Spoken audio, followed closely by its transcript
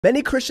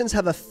Many Christians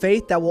have a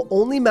faith that will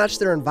only match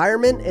their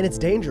environment, and it's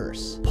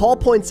dangerous. Paul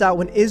points out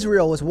when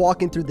Israel was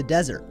walking through the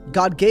desert,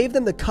 God gave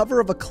them the cover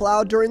of a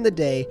cloud during the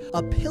day,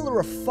 a pillar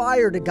of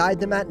fire to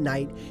guide them at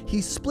night. He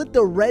split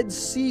the Red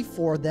Sea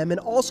for them and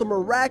also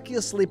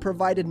miraculously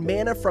provided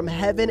manna from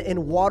heaven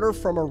and water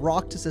from a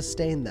rock to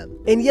sustain them.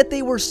 And yet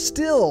they were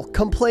still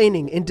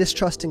complaining and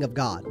distrusting of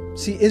God.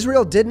 See,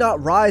 Israel did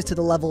not rise to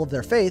the level of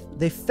their faith,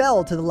 they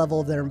fell to the level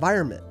of their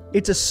environment.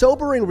 It's a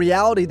sobering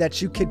reality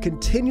that you can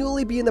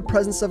continually be in the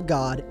presence of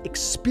God,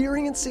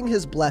 experiencing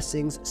His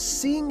blessings,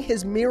 seeing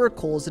His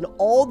miracles, and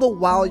all the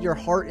while your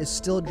heart is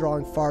still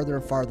drawing farther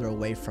and farther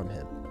away from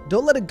Him.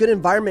 Don't let a good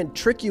environment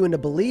trick you into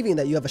believing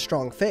that you have a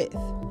strong faith.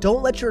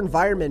 Don't let your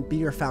environment be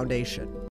your foundation.